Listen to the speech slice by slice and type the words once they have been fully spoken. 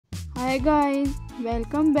Hi guys,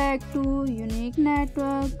 welcome back to Unique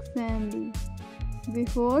Network family.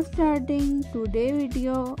 Before starting today's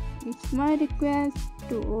video, it's my request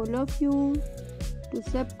to all of you to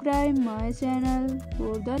subscribe my channel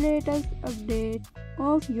for the latest update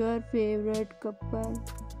of your favorite couple,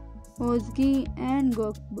 Özge and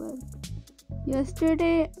Gökberk.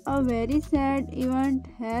 Yesterday, a very sad event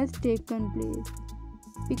has taken place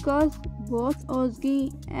because both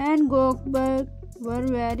Özge and Gökberk were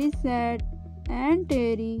very sad and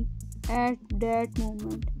teary at that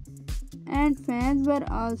moment, and fans were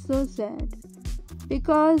also sad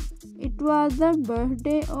because it was the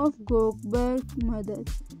birthday of Gökberk's mother,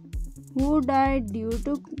 who died due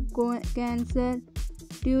to cancer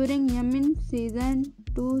during Yemin season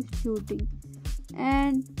 2 shooting,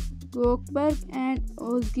 and Gökberk and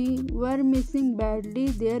Özge were missing badly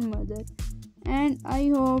their mother, and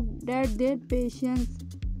I hope that their patience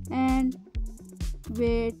and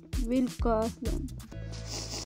wait will cost them.